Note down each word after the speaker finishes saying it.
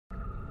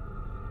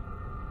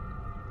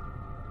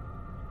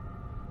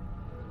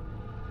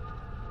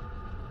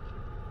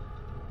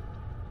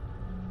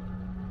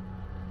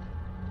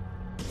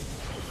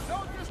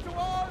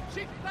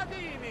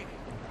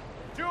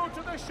Due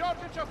to the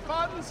shortage of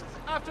funds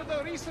after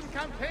the recent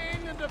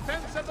campaign in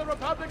defense of the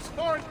Republic's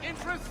foreign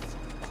interests,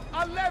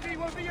 a levy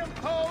will be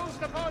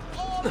imposed upon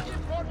all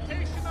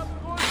importation of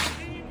goods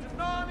deemed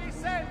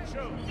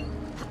non-essential.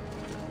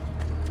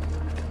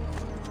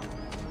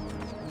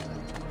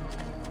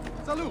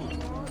 Salute!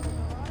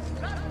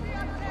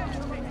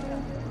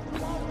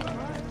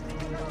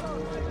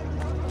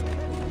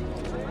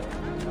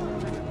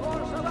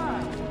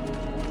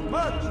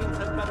 Merchants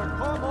had better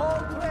come all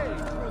trade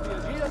through the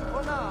Aegean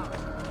Canal.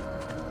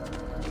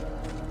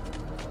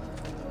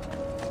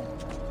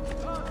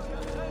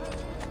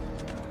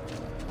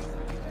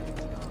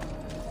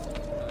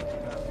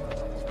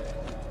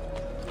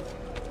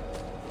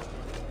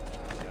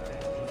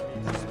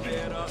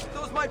 Spare us.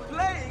 Does my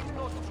playing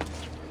not...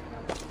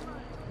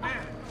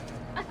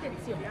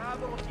 Attenzione!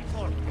 Diavolo ti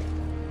porti!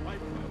 Vai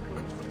più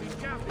sugli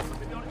schiavi,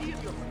 signor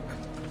Idiot!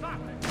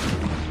 Fate!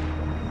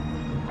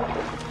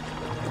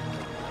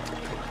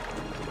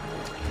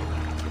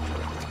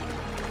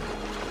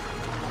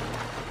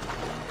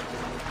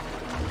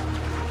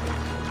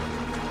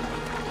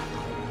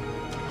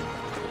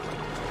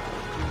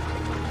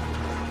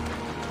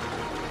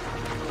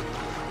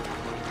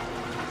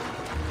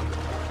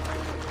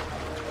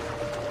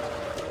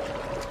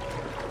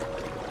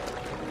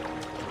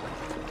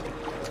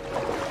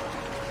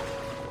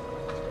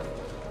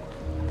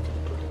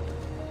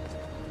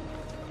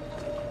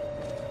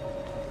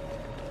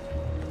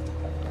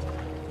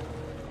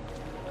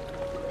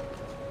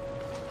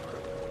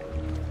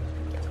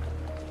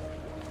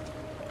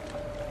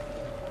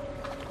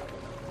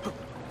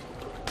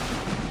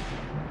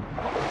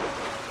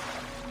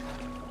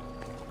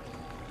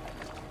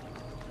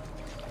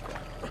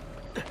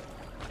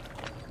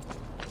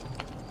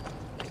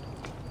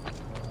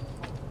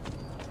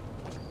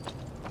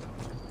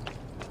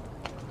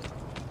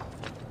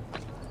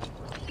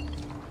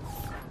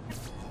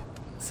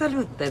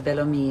 Salute,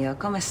 bello mio.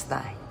 Come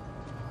stai?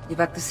 You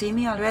back to see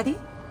me already?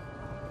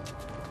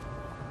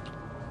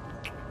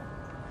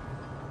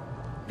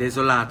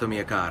 Desolato,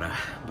 mia cara,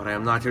 but I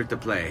am not here to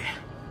play.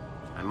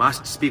 I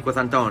must speak with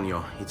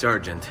Antonio. It's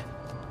urgent.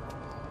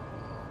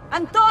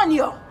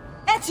 Antonio!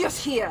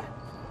 Ezio's here!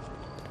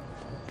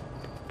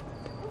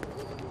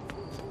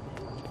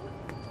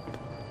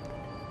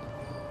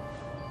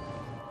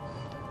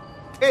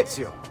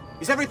 Ezio,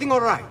 is everything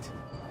all right?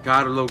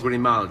 Carlo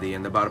Grimaldi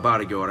and the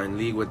Barbarigo are in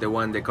league with the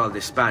one they call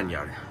the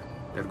Spaniard.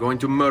 They're going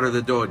to murder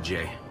the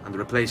Doge and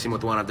replace him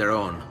with one of their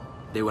own.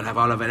 They will have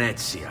all of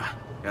Venezia,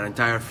 their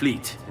entire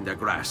fleet, in their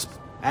grasp.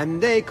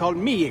 And they call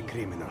me a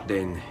criminal.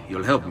 Then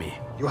you'll help me.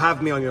 You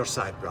have me on your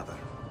side, brother.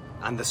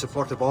 And the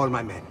support of all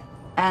my men.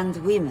 And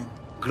women.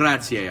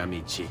 Grazie,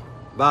 amici.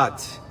 But,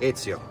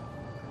 Ezio,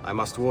 I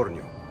must warn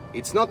you.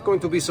 It's not going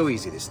to be so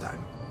easy this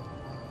time.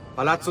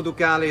 Palazzo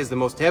Ducale is the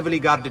most heavily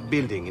guarded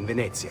building in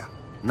Venezia.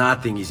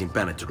 Nothing is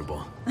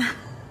impenetrable.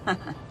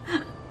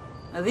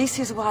 This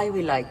is why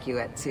we like you,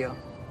 Ezio.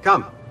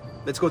 Come,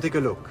 let's go take a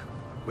look.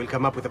 We'll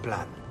come up with a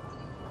plan.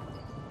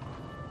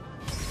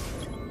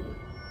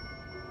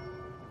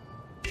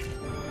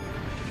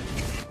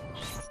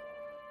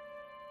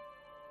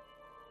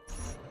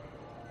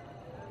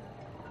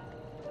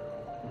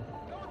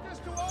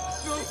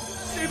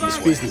 This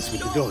business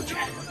with the Doge.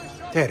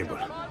 Terrible.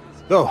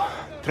 Though,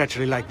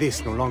 treachery like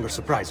this no longer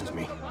surprises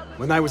me.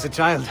 When I was a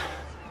child,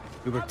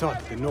 we were taught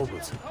that the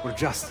nobles were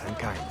just and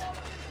kind.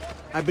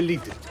 I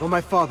believed it. Though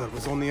my father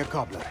was only a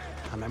cobbler,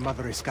 and my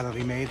mother a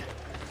scullery maid,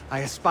 I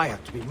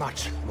aspired to be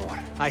much more.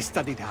 I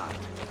studied hard.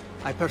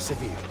 I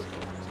persevered.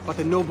 But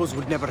the nobles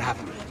would never have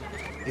me.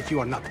 If you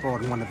are not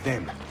born one of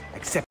them,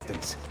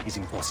 acceptance is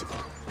impossible.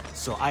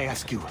 So I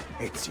ask you,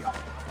 Ezio,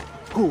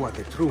 who are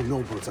the true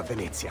nobles of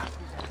Venezia?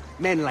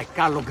 Men like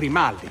Carlo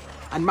Grimaldi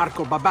and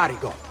Marco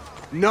Barbarigo?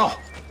 No!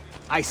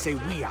 I say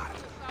we are.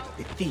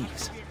 The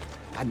thieves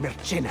and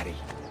mercenary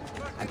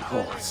and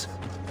whores.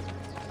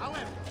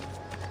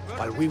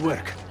 While we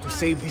work to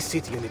save this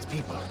city and its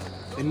people,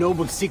 the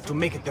nobles seek to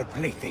make it their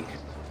plaything.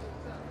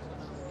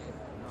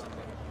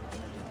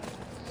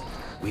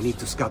 We need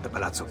to scout the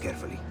palazzo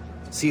carefully.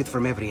 See it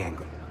from every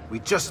angle. We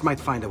just might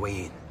find a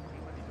way in.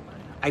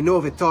 I know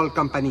of a tall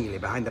campanile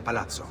behind the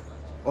palazzo.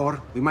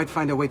 Or we might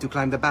find a way to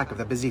climb the back of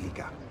the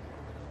basilica.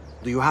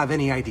 Do you have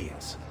any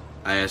ideas?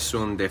 I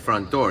assume the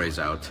front door is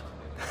out.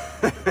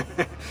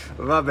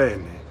 Va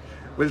bene.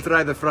 We'll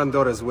try the front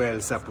door as well,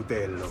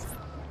 Saputello.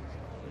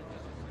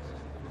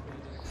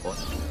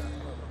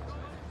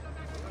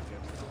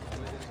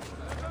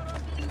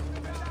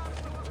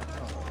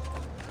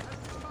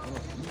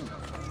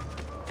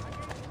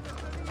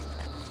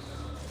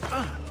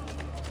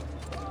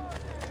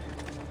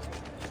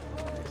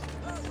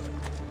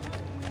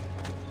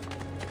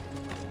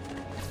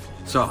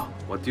 So,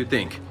 what do you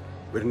think?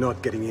 We're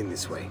not getting in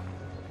this way.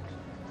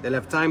 They'll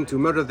have time to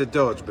murder the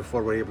Doge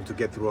before we're able to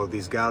get through all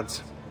these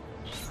guards.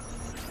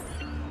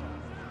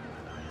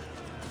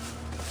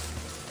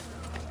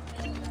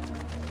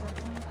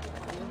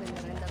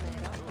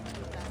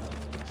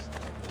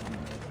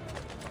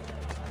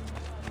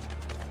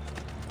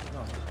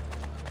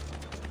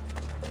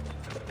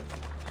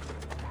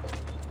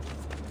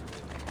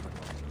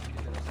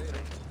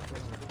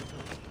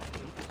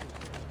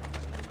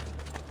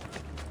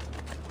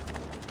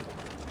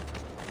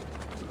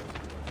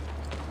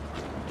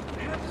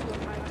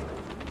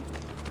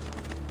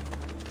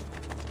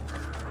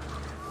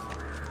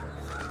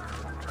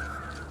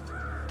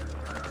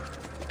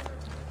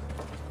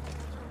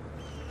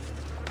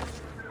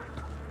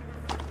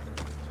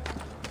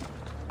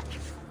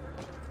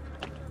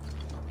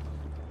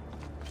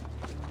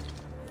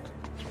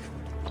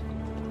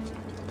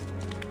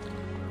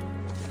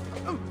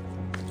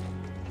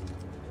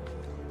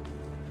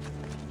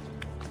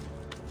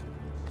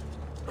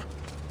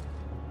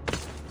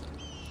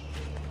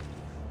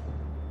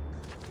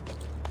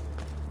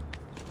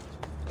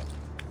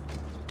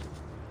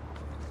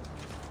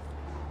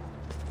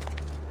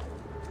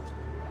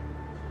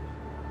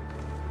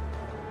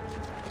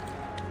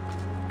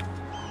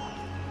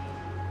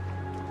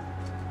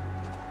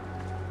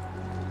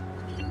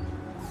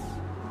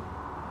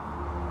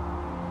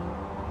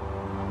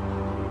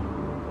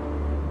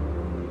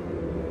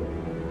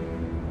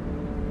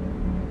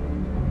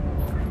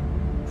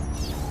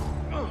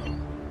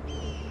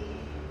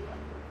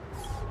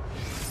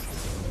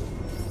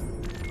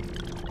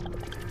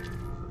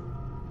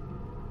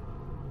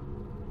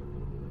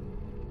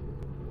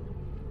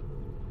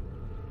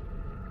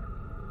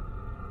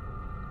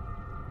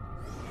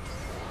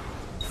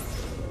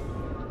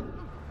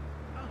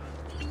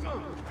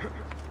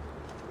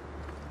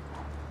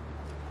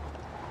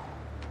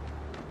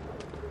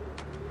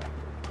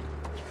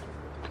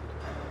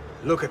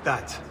 Look at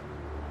that.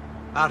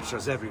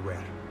 Archers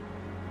everywhere.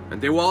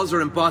 And the walls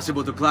are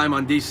impossible to climb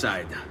on this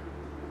side.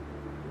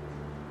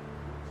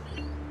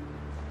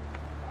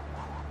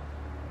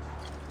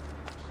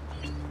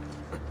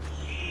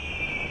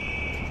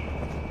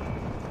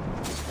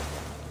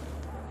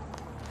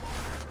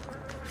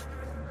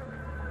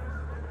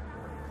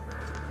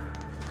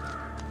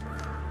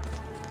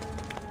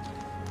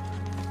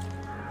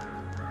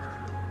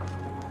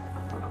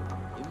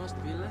 He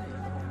must be late.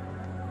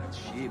 And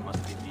she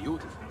must be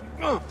beautiful.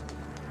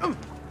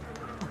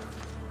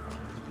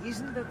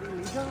 Isn't that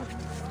illegal?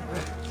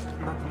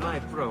 Not my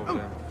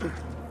problem. Due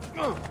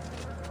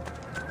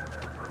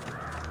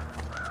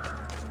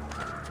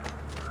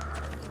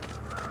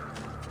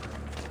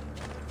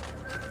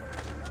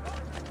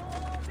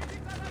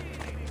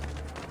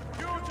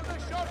to the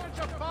shortage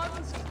of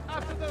funds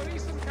after the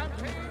recent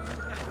campaign.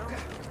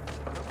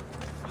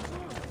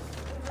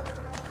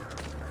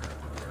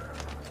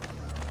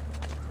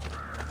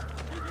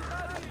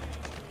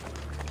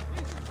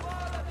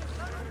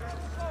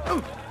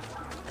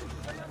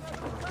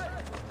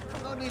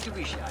 No need to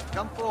be shy.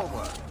 Come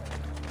forward.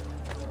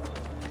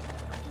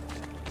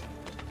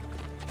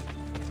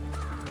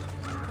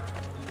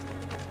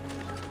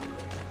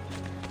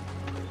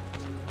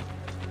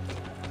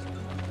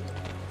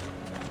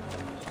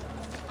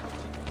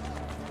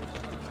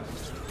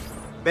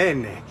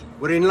 Bene,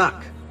 we're in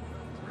luck.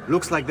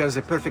 Looks like there's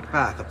a perfect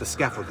path up the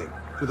scaffolding,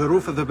 to the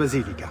roof of the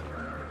Basilica.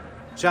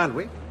 Shall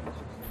we?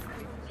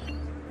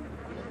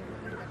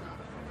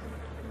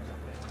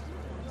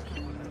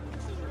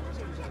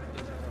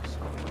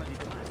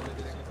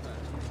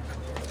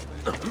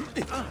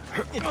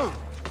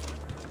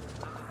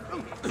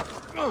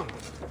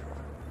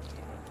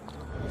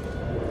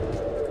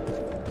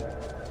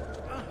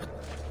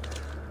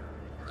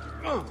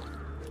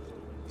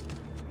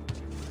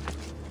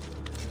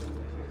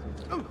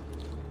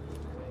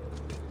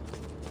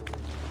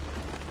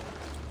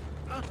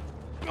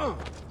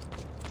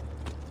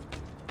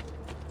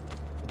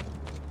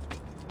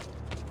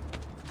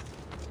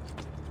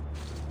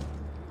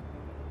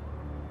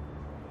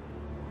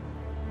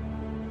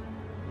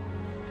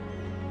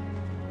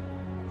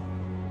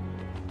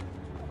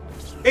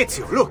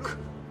 Ezio, look!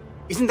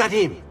 Isn't that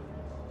him?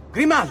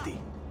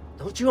 Grimaldi!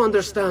 Don't you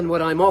understand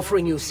what I'm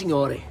offering you,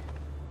 Signore?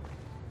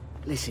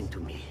 Listen to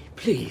me,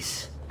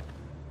 please.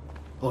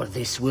 Or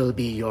this will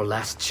be your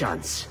last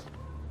chance.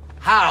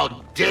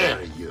 How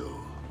dare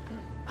you?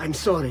 I'm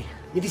sorry.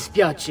 Mi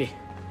dispiace.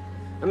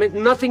 I meant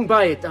nothing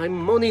by it.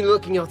 I'm only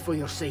looking out for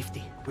your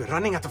safety. We're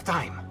running out of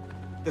time.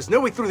 There's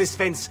no way through this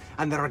fence,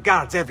 and there are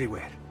guards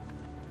everywhere.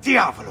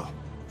 Diavolo!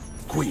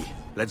 Qui,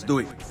 let's do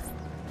it.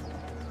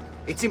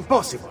 It's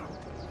impossible.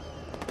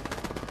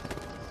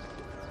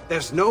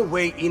 There's no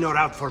way in or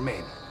out for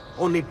men.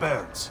 Only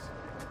birds.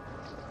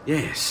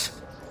 Yes,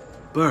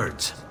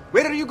 birds.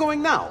 Where are you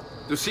going now?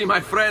 To see my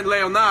friend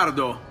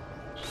Leonardo.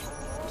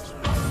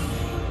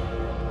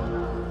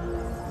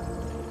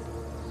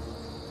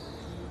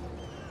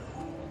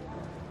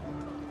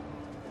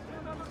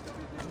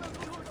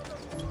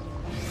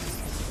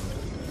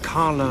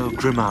 Carlo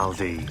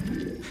Grimaldi,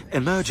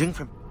 emerging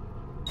from...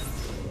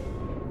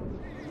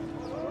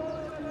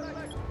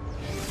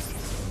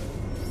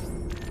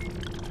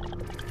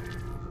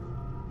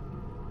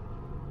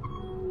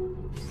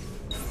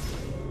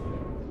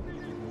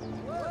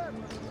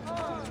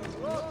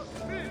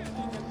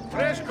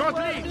 Fresh cut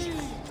leech.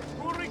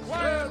 Who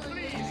requires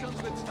leaves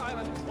with style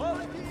and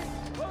quality?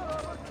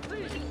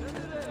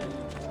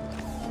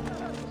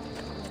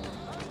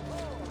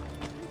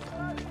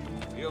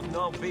 You've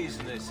no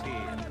business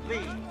here.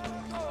 Leave.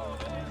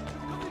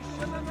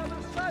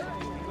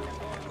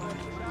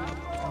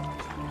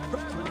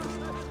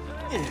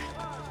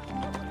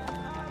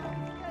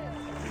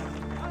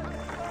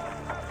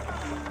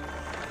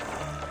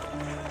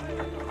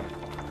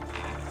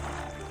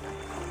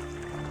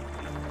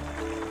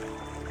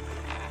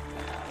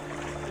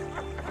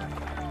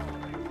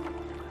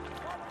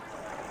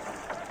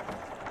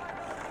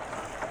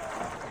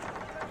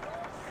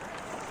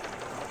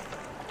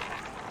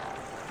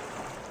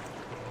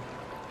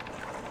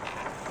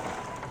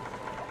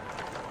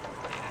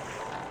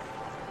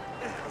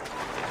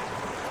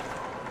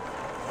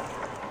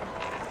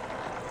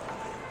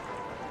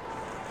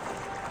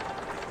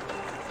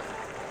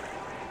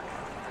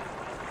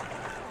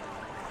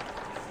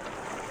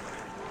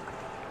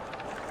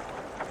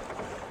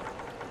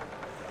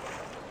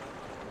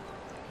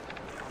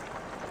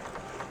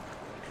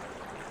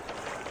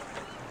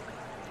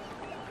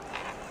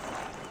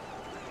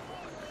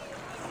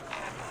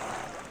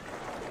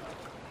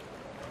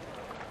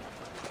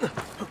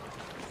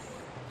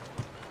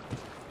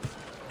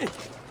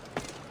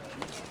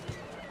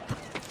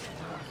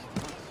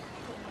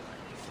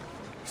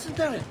 Isn't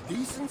there a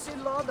decency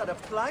law that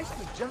applies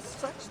to just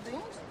such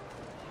things?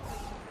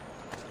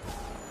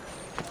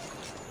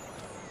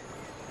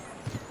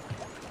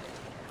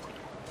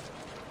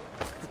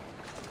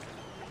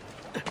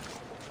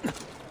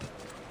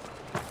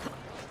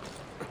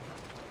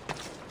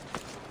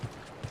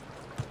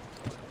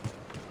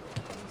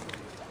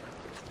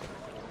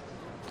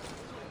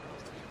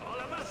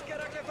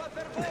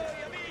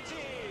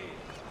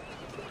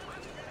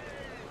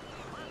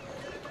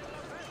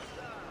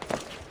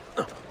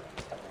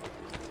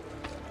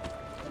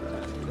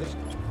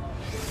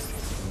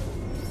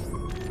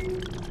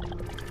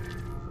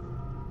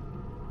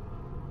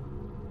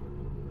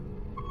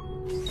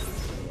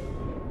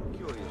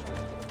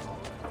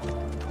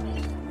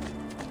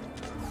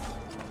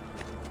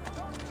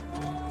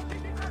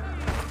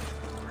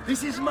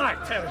 This is my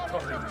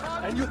territory,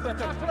 and you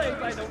better play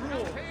by the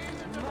rules.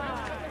 The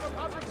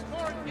Republic's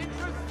foreign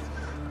interests.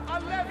 A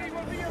levy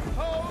will be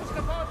imposed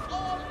upon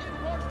all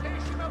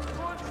importation of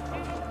goods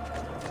deemed...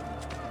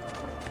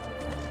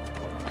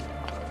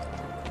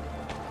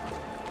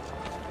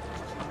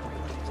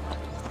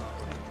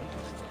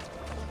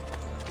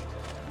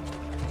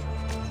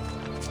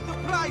 The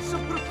price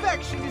of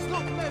perfection is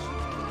not measured.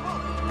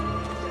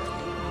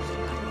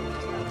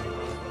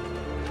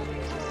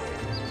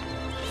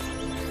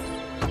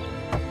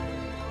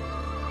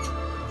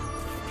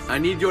 I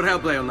need your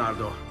help,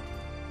 Leonardo.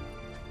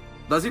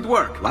 Does it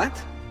work? What?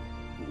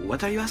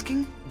 What are you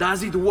asking?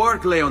 Does it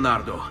work,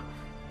 Leonardo?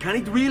 Can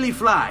it really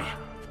fly?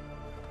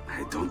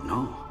 I don't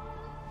know.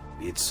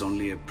 It's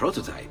only a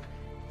prototype,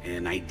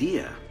 an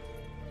idea.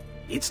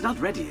 It's not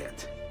ready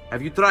yet.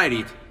 Have you tried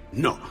it?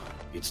 No,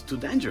 it's too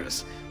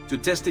dangerous. To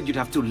test it, you'd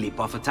have to leap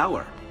off a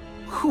tower.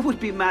 Who would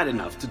be mad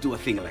enough to do a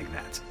thing like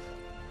that?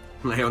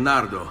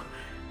 Leonardo,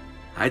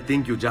 I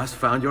think you just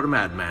found your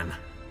madman.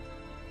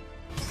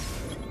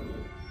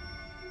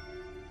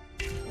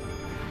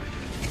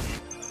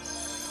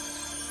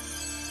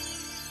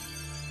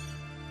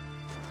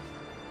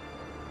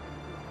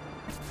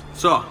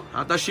 So,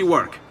 how does she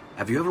work?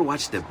 Have you ever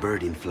watched a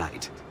bird in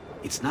flight?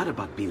 It's not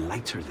about being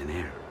lighter than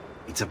air.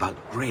 It's about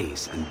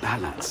grace and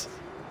balance.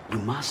 You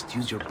must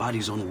use your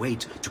body's own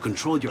weight to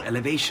control your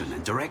elevation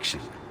and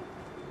direction.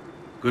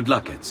 Good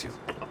luck, Ezio.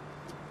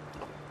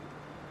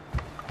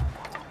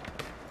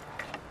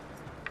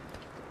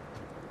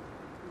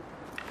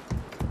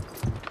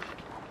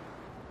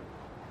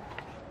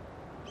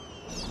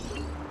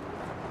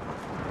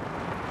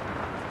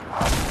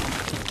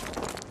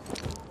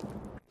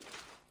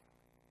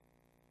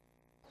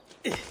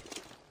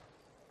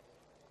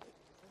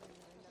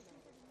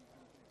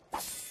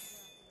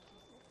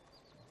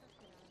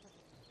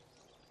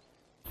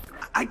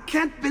 I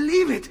can't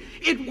believe it!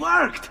 It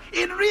worked!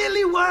 It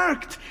really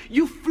worked!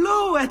 You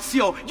flew,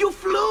 Ezio! You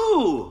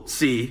flew!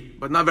 See,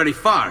 but not very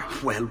far.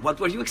 Well, what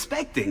were you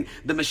expecting?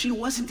 The machine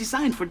wasn't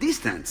designed for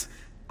distance.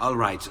 All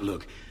right,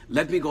 look,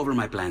 let me go over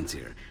my plans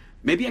here.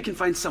 Maybe I can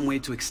find some way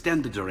to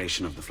extend the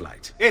duration of the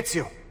flight.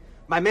 Ezio,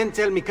 my men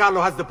tell me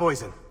Carlo has the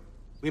poison.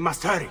 We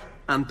must hurry.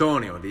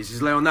 Antonio, this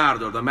is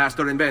Leonardo, the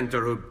master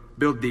inventor who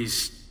built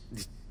this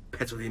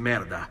pezzo di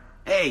merda.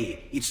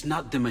 Hey, it's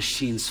not the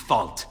machine's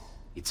fault.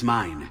 It's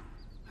mine.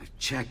 I've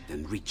checked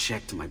and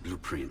rechecked my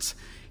blueprints.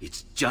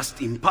 It's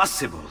just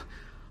impossible.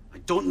 I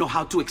don't know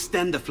how to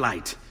extend the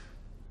flight.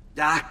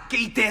 Ah, che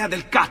idea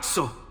del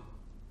cazzo!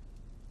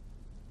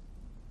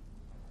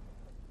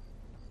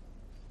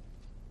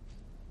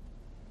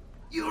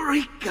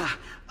 Eureka!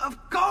 Of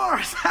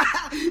course!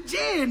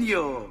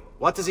 Genio!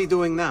 What is he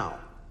doing now?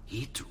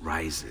 Heat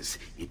rises.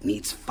 It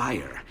needs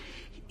fire.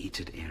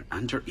 Heated air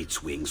under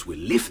its wings will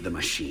lift the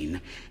machine.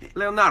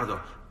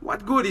 Leonardo,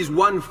 what good is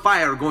one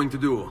fire going to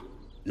do?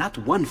 Not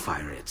one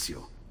fire,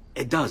 Ezio.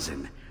 A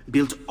dozen,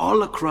 built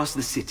all across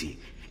the city.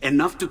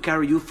 Enough to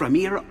carry you from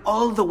here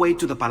all the way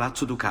to the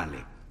Palazzo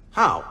Ducale.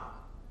 How?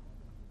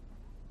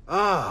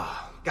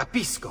 Ah,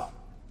 capisco.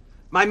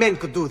 My men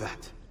could do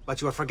that, but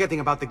you are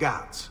forgetting about the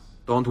guards.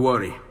 Don't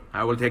worry,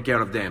 I will take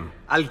care of them.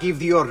 I'll give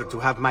the order to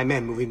have my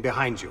men move in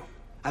behind you,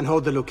 and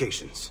hold the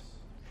locations.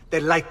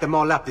 They'll light them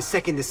all up the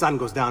second the sun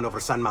goes down over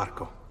San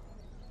Marco.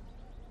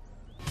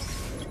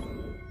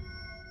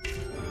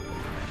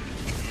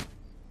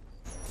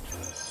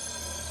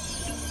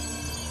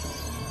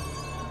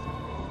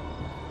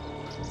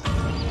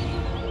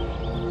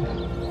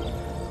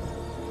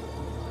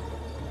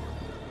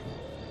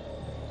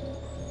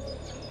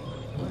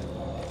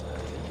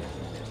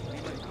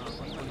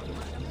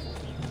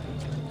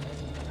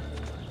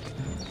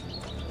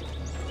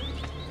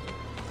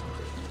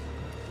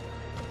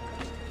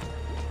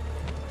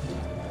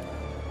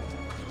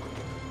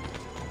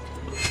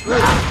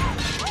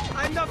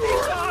 I'm not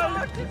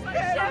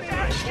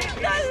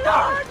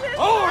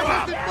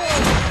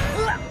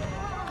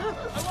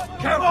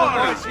Careful,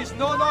 guys! He's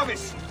no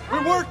novice! We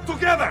work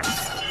together!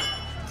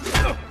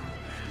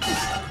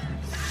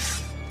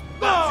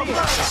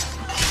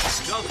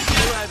 Just be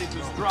ready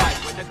to strike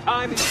when the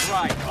time is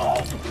right.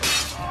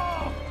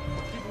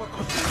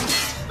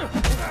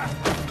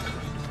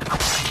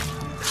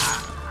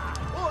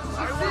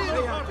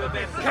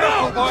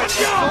 Careful, boys!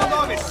 He's no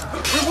novice!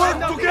 We work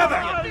together!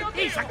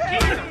 He's a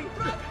king!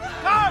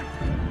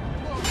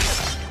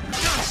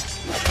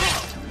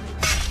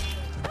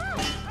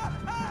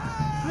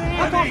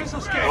 I thought this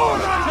was scared.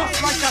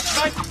 Just like that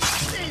night.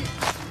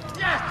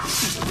 Yes!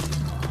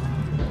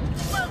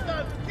 Well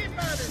done! Keep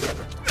at it!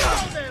 Throw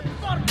them!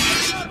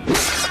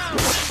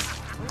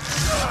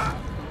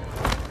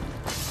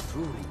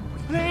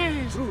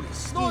 Please!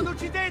 Non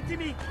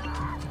uccidetemi!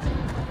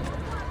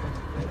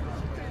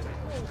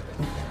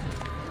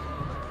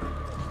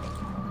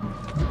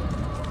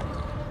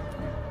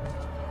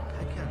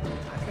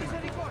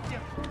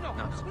 No,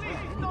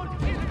 please, don't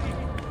kill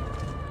me!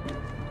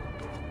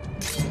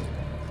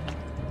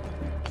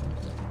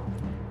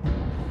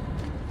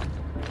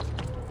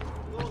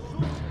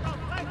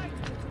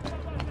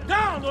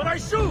 Down or I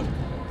shoot!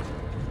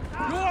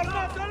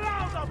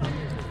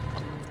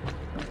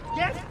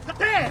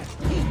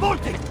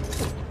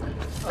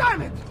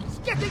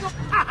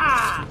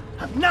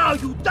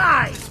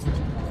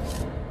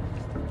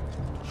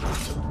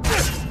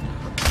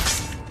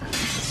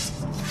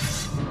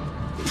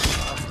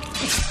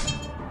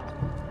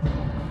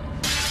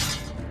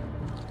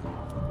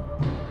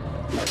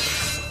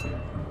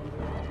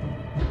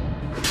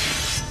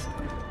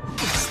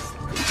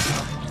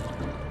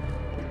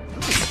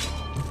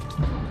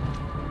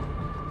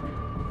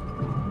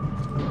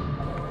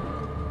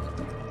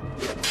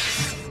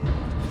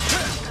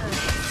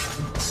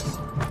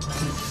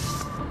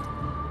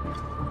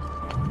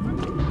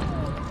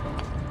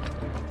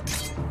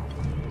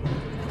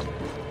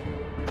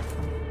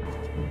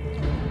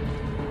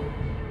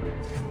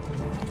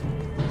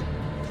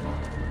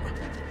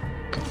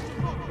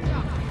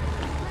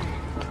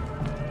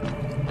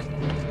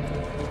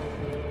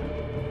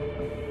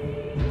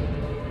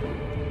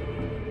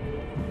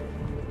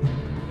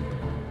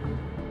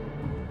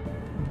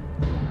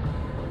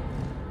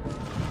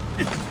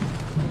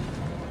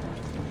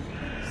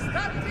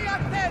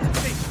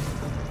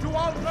 to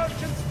all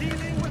merchants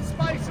dealing with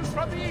spices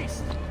from the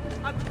east.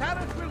 A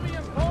tariff will be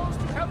imposed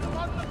to help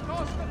fund the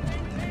cost of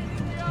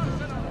maintaining the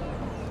arsenal.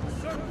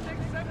 Certain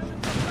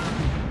exemptions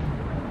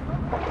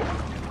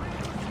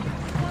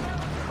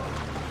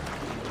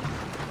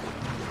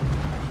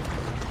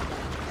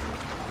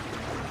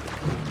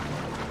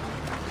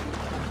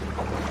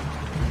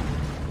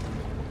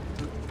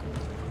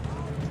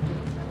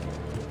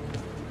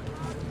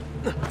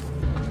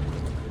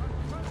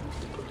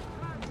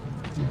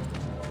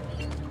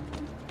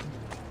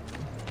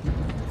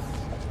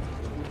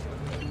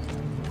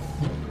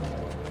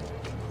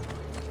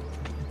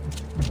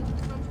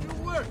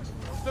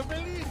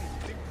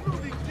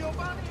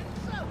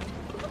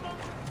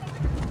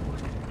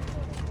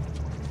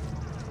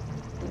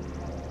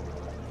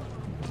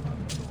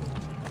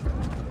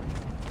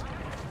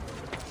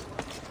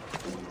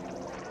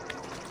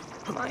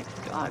My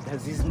God,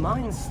 has his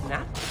mind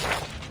snapped?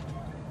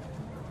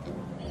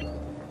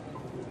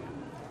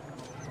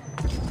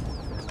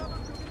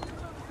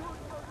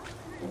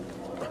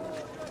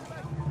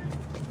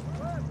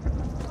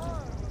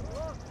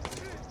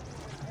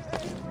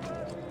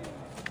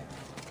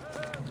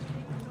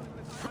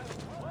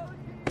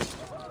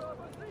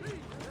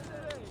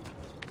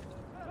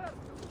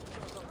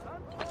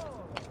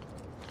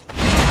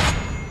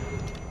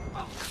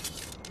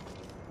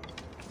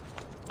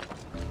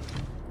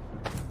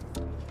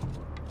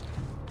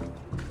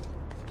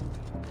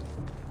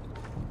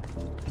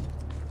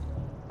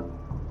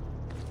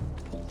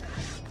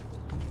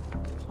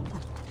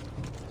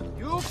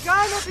 You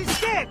cannot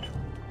escape!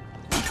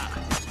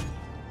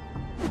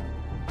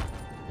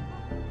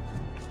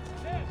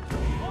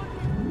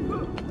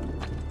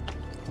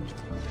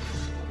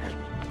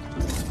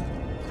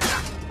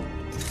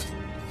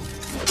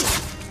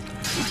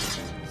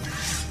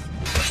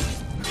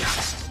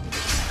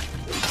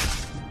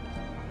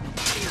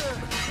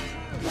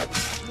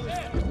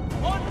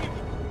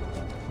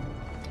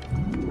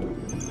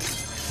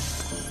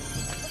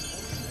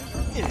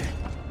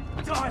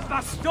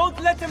 Don't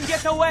let them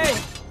get away!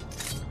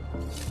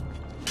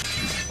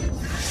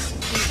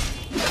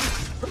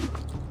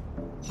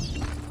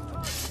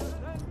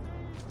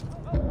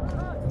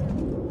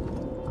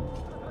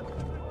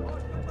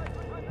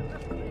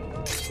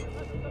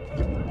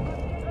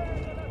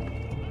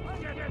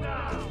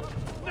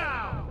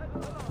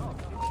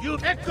 You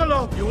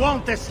Eccolo, you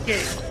won't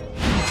escape.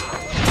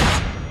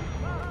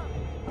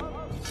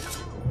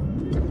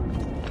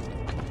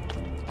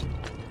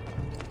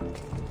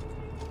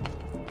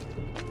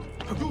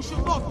 You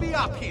should not be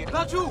up here.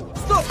 Laggiù,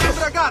 stop them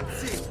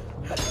ragazzi!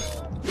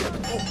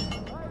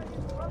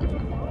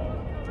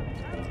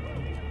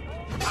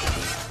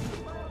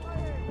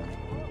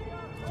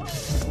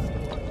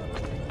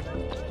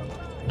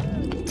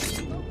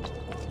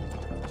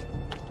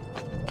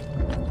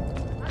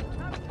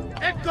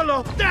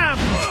 Eccolo, damn!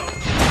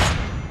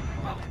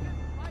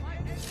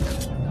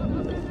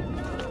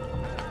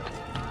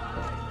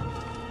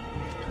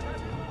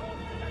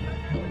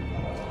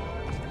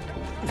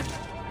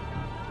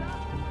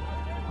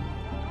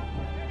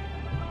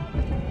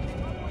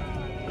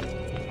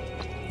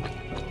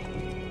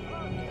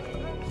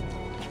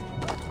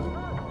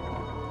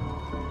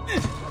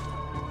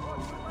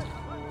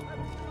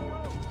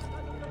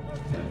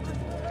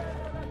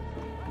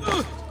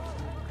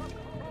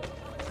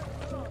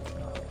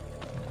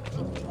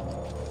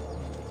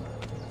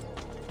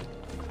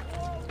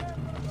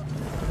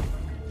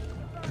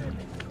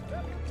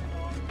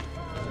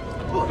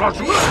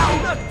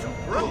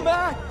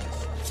 Ma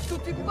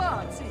tutti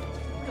pazzi!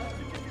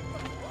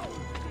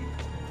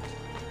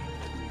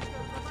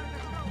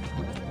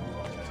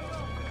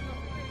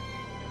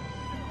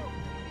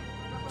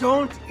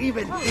 Don't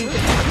even think.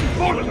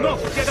 No,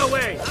 get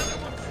away!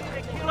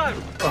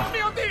 Oh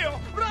mio Dio!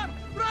 Run!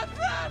 Run!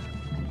 Run!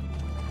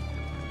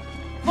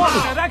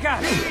 Forza,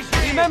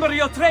 ragazzi! Remember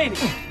your training!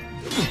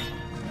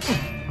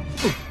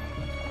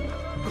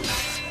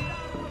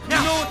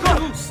 No,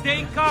 don't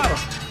stay calm!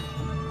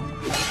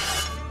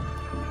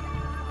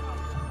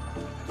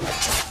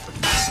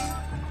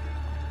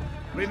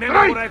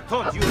 Remember what I've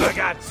taught you,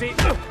 ragazzi?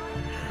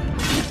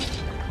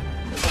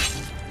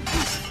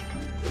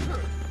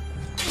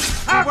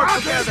 We work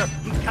together!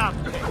 You can't.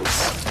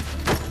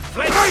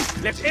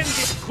 Fletch, let's end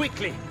this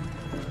quickly!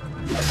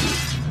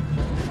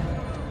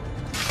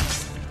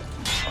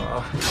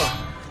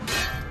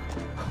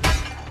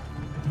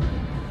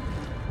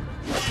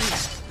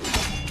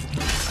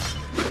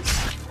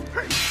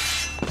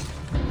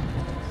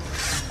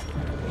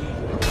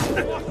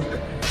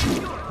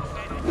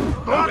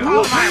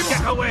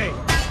 Get away!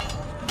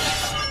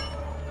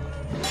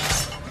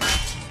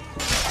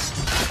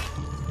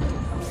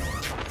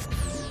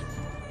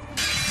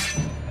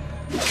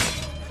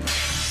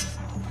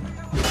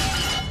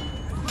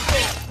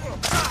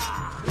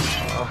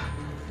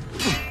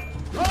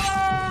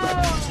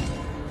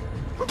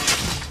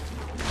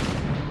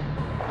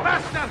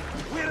 Faster!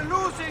 We're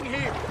losing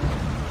him!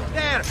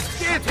 There!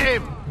 Get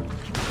him!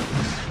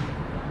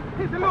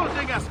 He's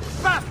losing us!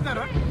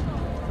 Faster!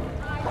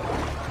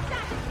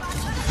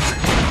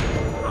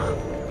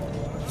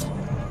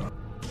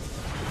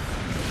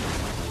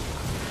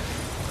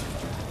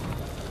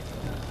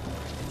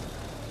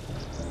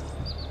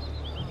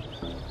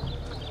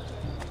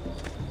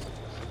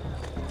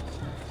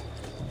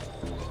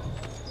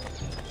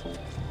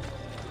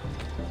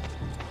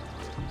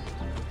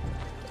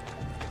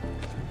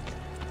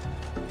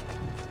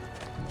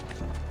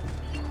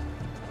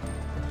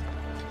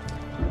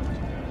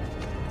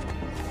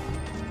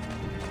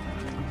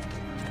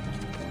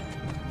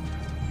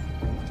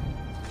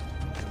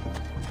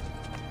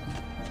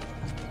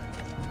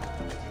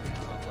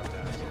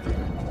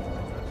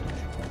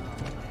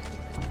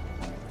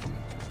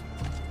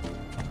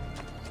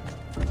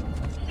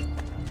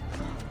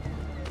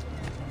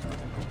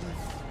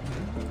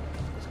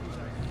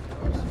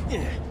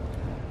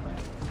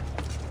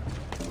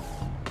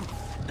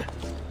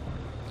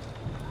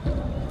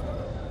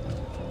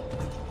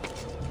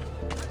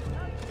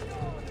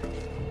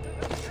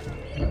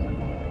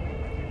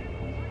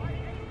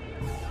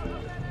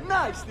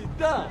 Nicely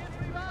done!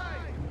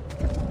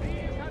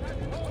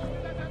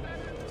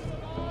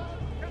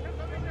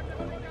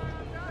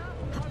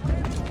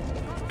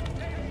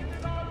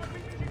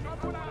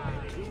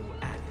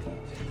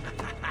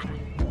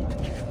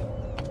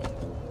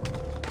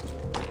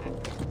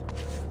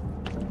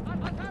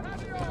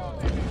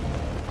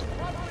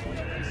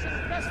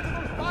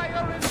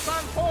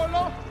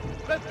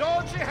 The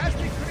Doge has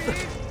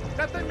decreed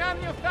that the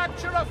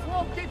manufacture of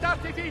fuochi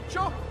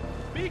d'artificio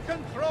be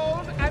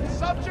controlled and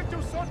subject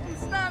to certain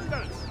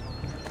standards.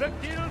 The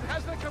Guild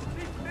has the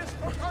complete list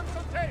for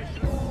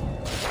consultation.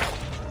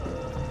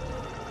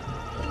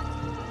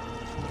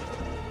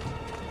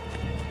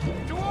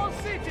 To all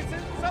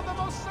citizens of the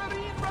most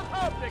serene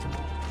republic,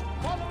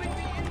 following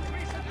the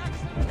increase in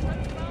accidents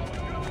and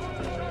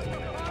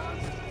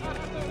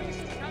after the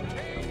recent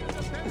campaign in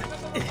defense of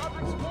the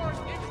republic's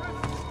foreign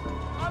interests,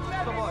 a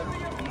levy will be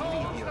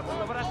imposed upon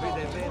all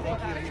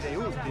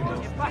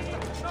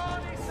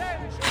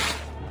non-essential.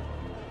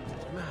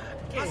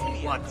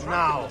 What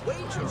now?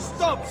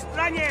 Stop,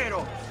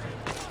 straniero!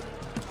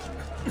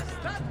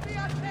 Stati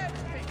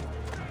attenti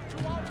to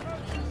all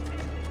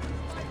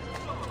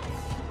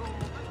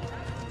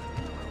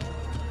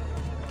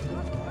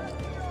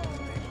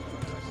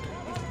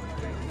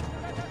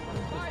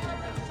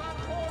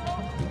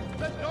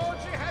The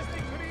Doge has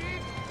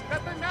decreed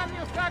that the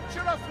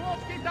manufacture of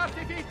fuochi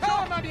d'artificio,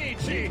 come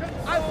amici, a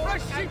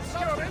fresh sheep's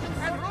urine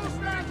and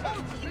rosemary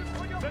poultices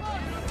for your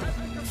body.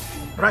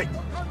 Right.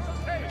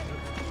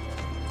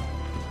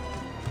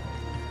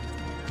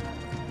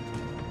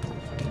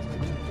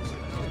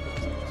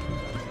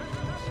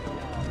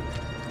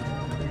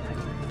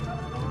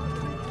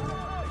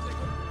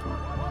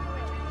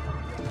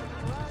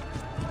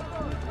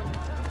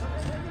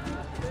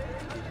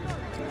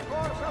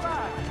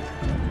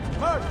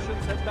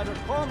 Merchants had better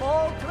come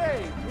all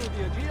trade through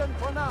the Aegean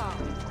Canal.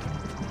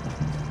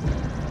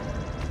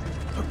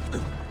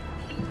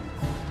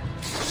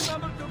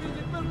 Remember to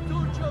visit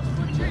Bertuccio's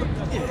Cucina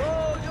for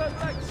all your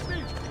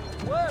blacksmith,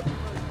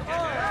 weapons,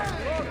 arms,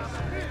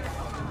 locksmith.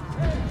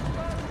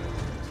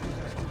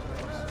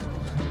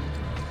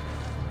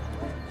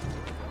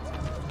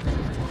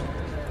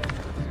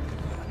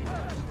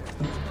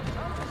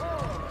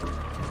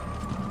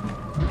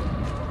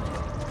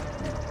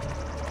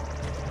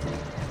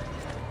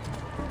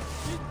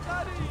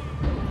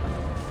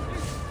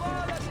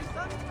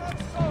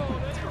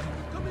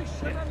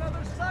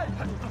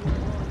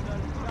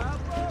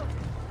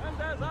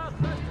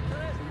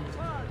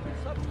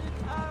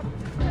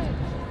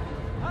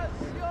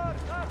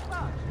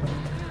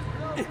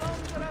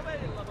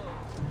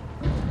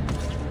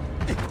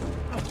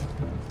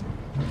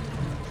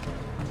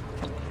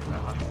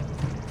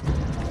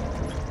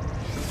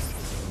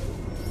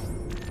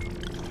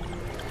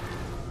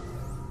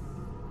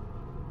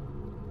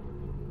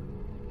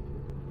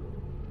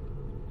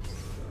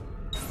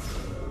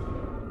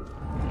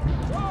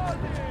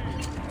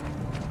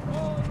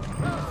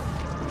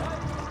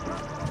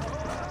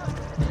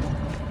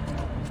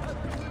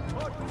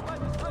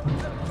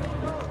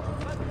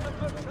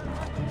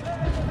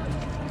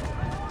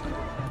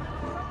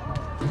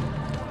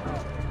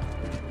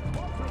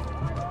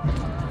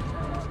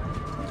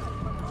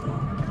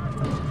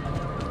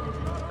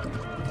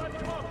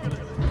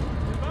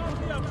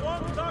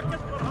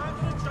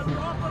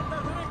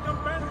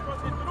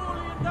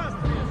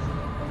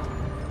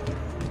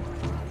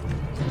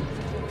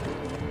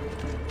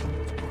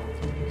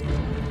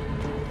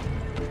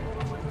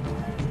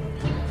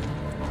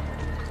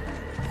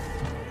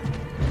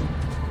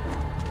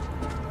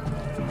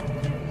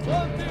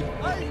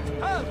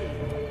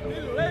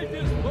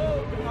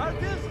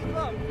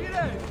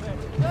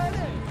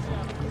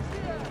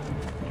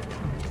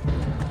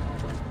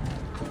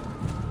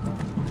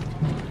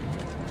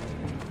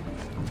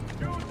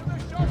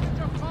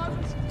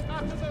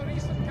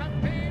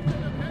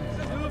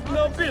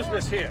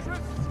 Business here.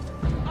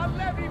 A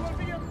levy will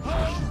be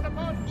imposed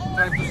upon all.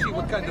 Time to see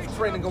what kind of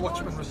training a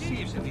watchman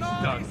receives in these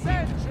guns.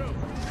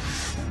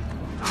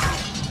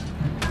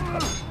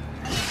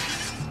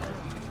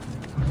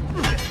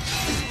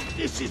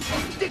 This is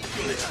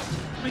ridiculous!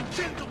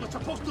 Vincenzo was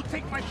supposed to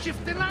take my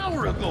shift an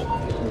hour ago!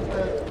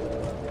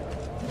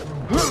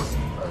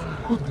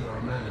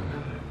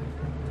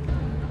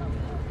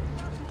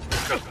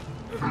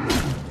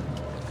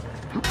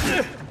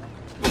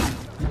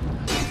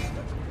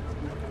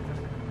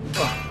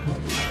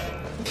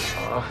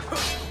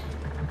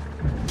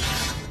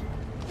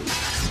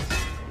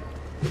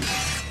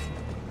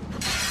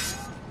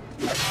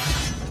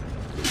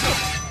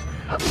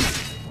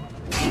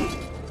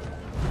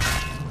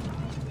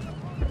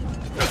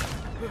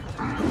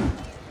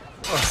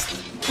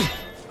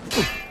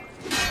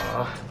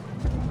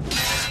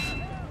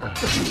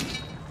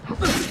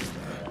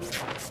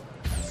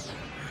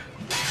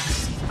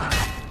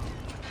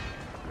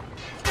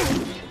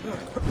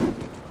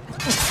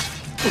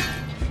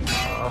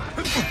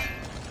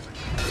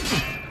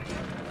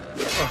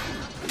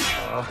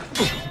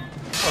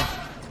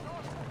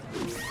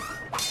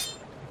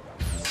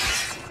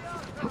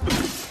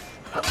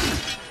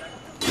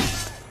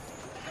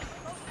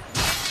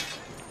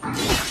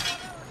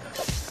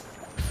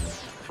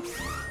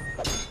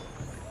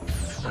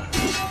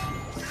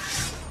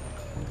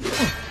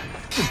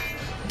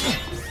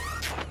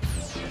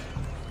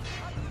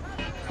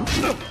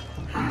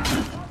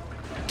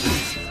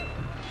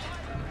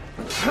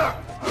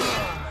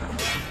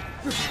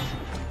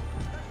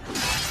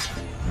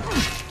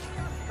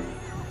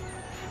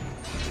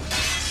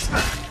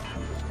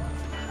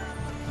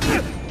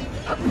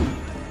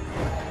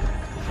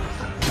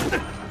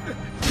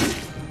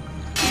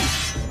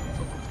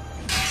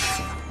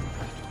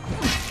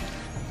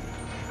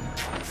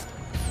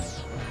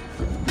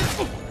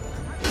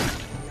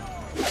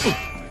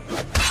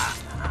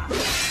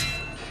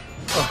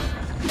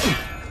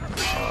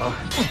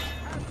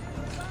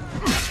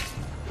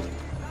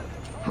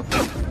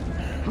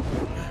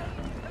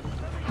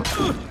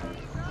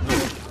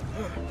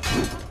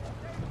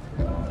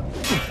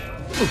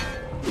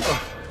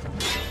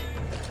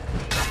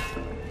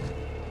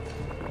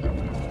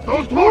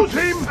 Don't lose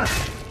him!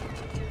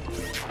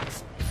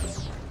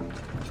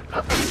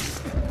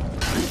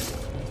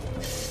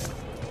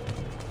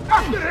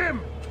 After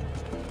him!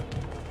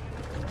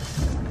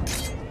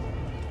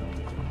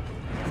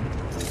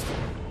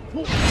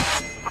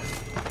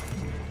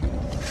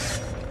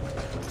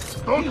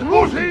 Don't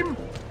lose him!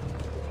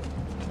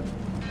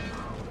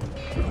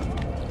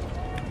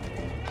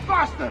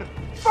 Faster!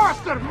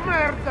 Faster,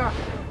 merda!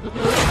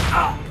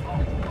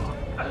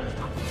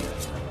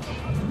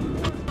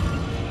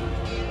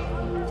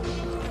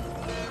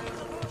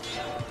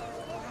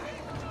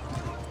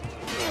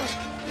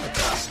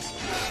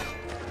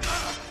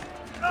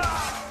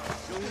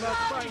 You'll not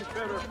find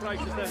fairer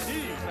prices than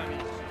these,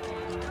 amici.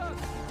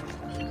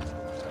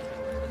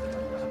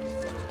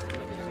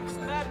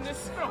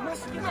 Madness!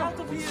 Get out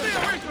of here! Stay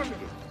away from me!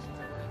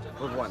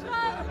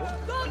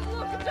 Don't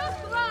look,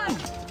 just run!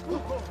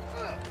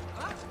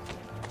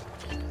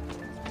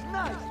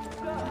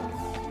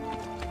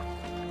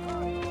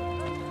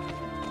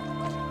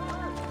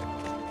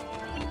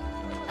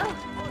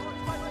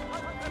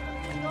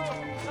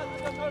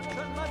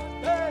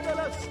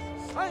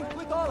 Sank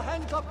with all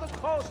hands up the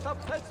coast of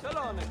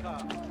Thessalonica.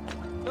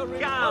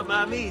 Come,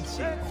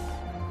 amici.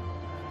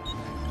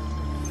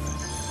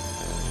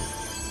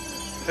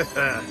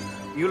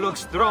 You look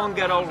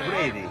stronger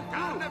already.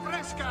 Carne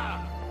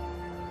fresca!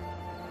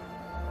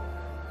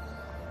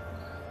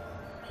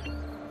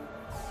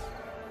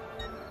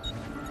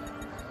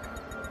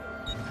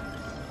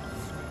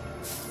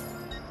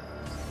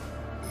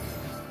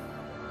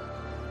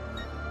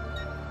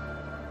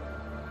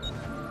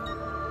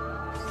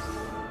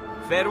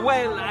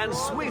 Farewell and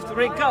swift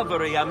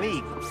recovery,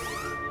 amigo.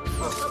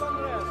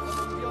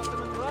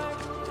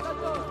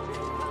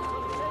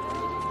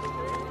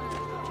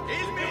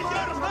 Il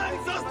miglior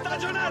manzo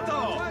stagionato!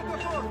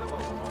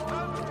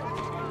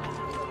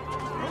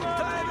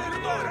 Frutta e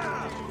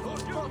verdura!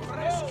 Tutto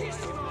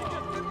freschissimo!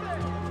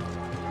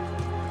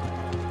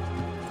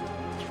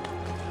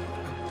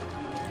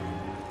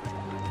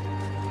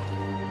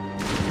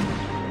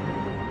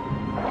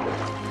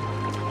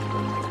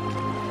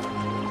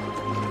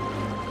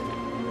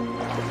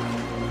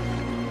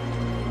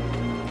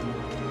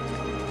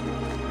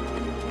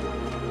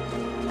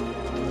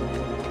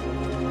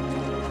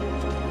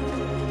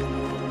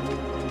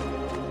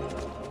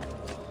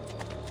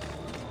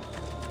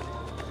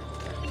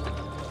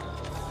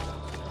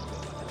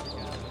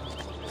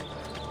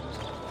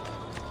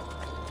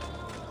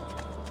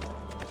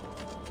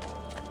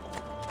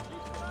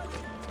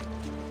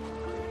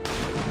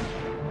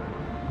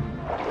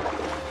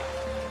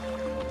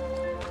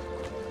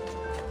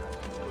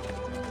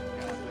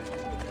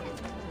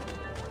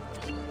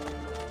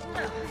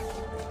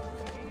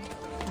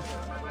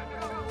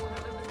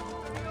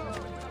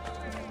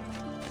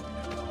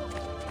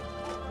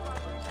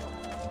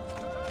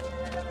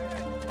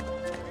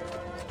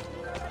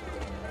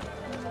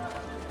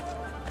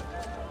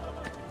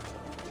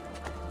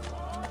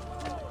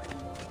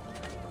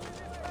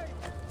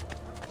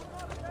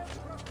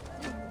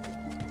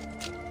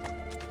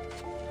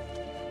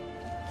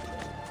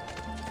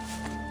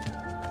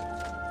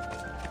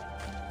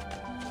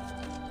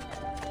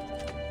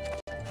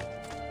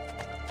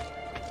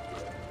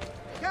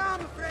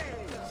 Come,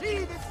 friends!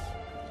 See this?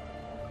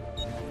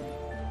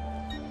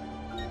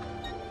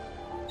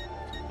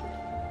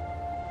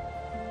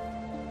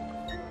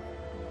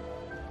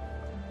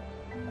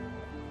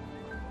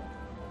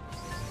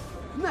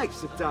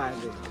 Nice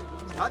Italian.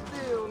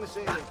 Addio,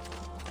 Messere.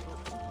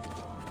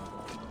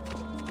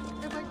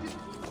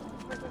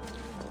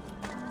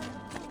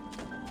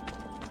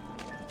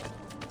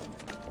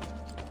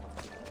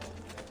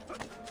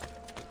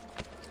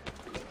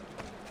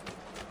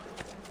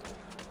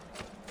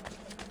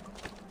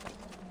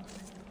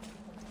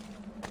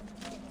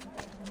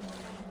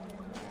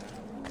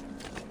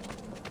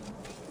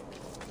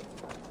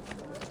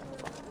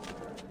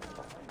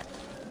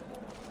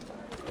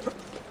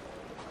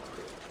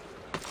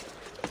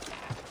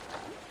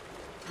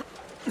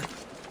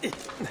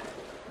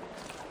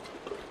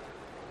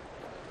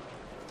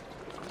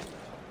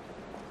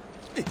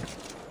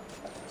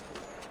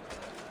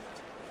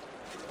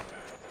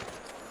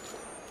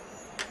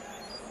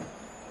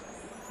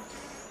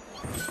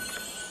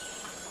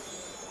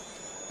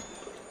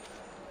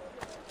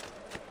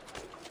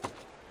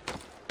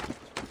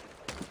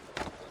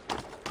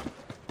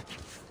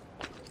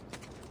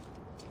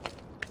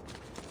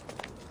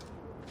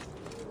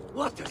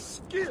 What a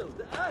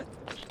skilled act!